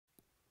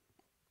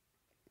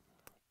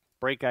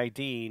Break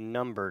ID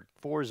number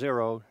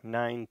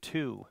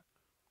 4092.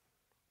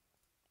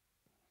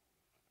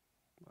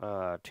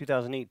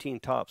 2018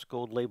 Topps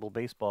Gold Label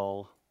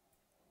Baseball.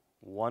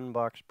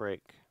 1-box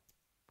break.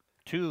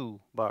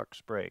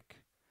 2-box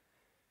break.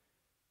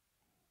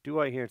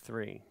 Do I hear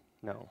 3?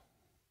 No.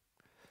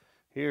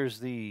 Here's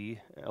the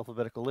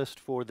alphabetical list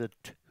for the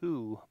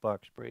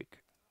 2-box break.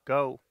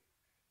 Go.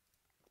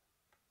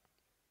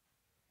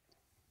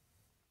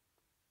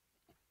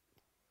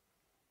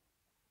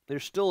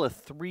 There's still a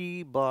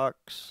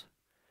 3-box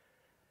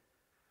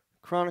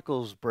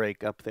Chronicles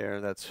break up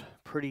there that's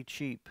pretty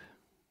cheap.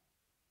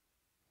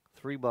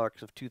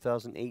 3-box of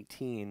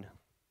 2018.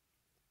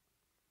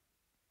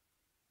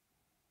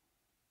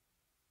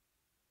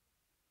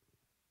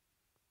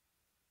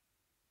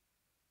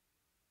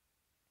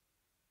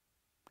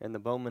 And the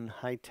Bowman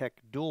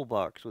High-Tech Dual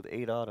Box with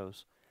 8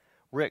 autos.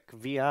 Rick,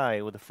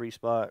 VI with a free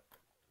spot.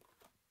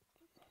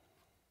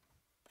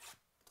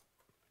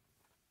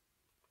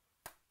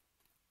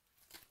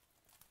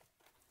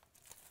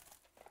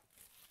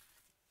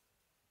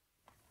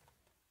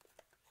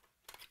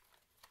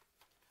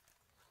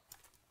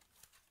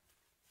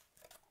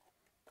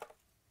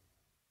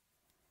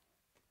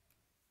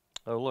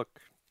 Oh, look,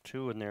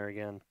 2 in there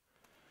again.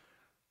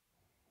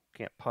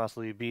 Can't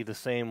possibly be the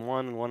same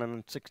one in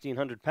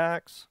 1,600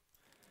 packs.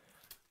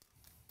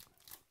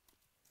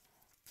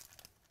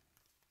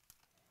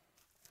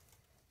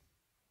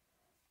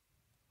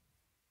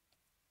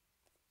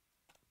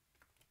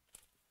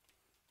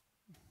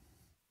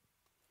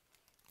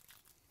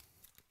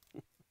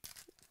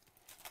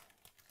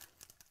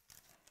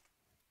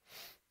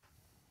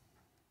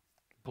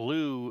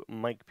 Blue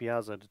Mike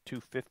Piazza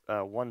to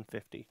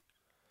 150.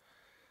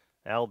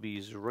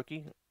 Albies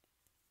rookie.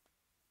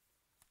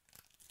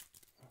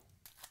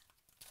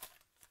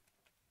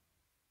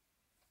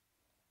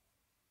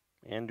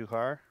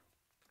 Andujar.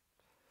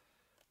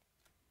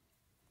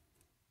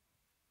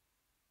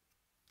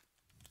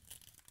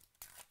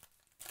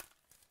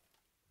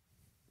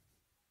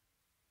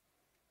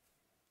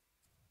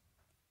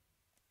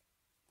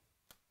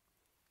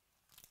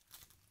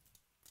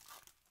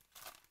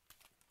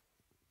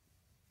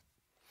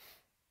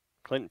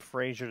 Clint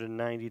Frazier to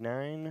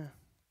 99.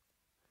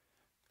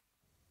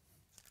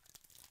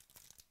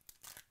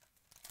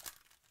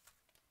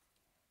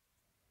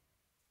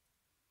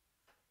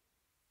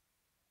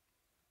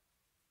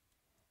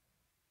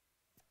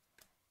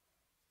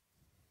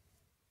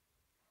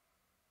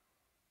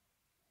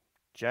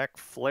 Jack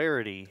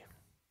Flaherty.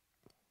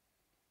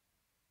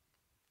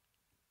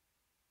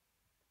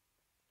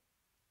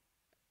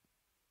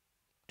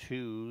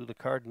 To the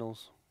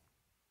Cardinals.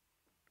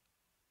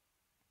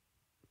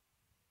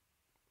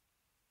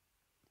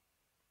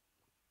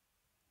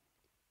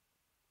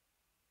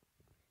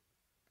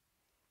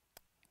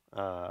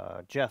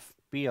 Jeff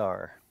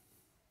BR.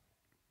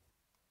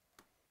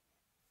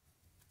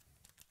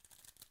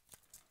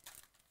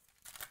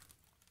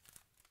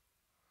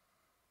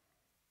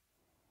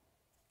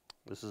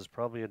 This is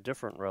probably a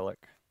different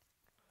relic.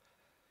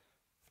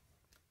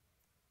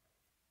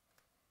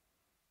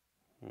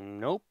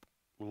 Nope.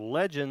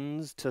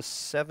 Legends to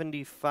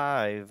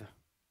 75.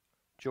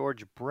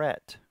 George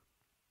Brett.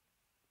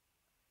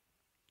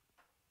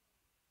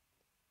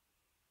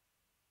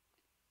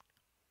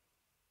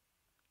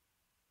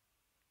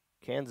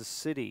 Kansas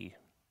City.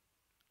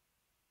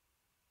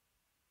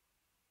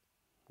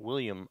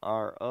 William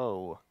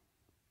R.O.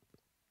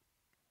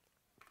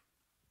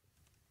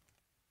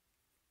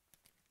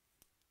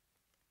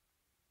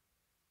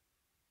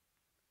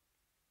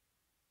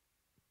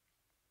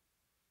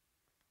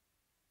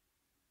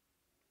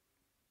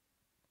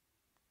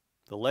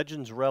 The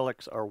Legends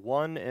relics are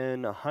 1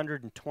 in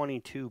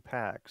 122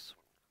 packs.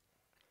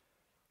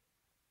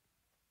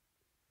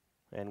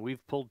 And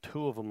we've pulled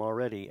 2 of them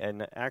already.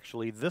 And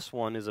actually, this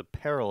one is a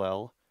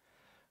parallel.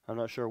 I'm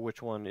not sure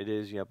which one it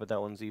is yet, but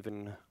that one's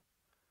even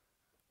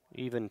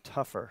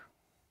tougher.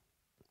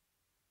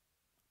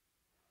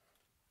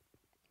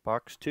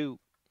 Box 2.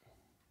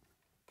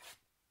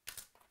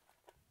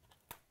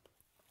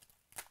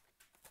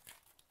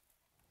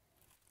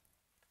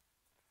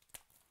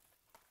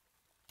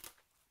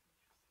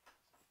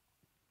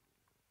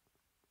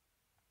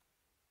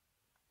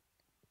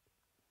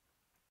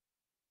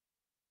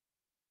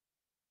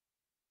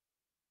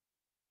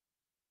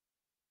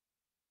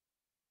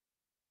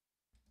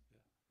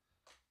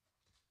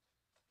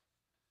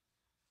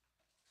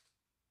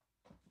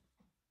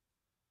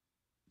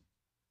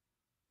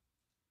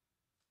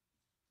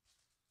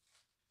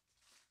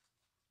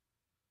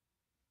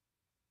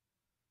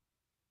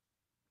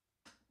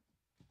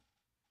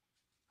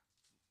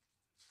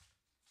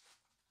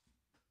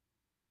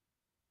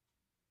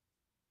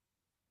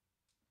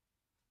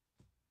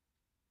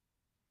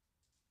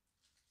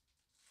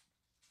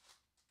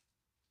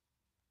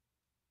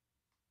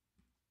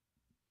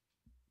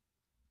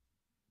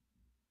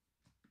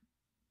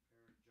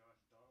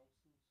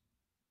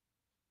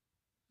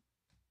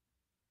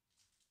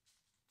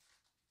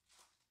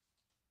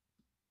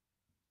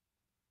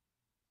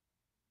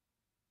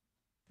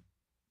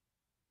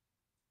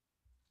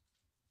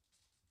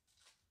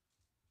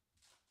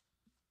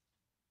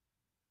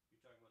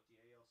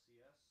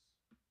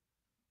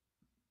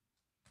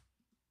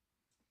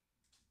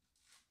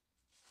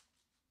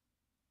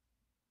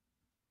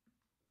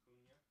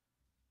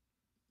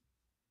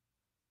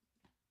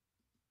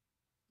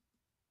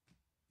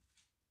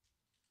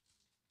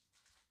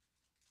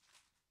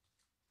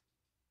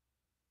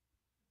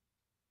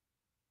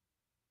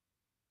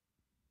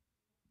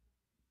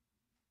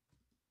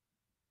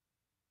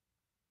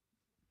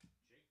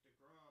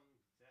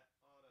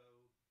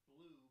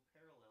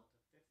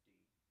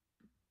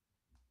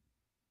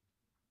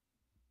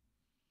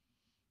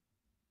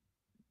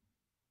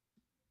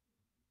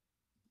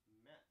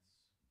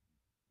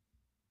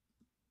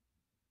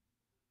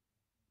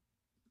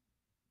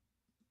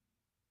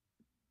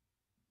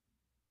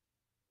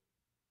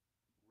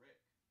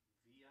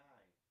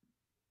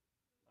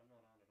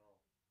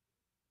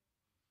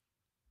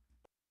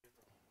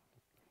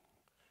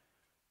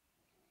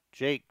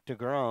 Jake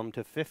DeGrom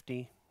to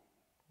 50.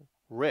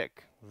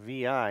 Rick,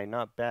 VI,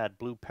 not bad.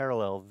 Blue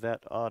Parallel,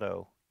 Vet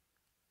Auto.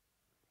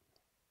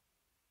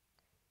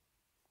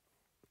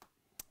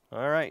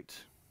 All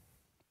right.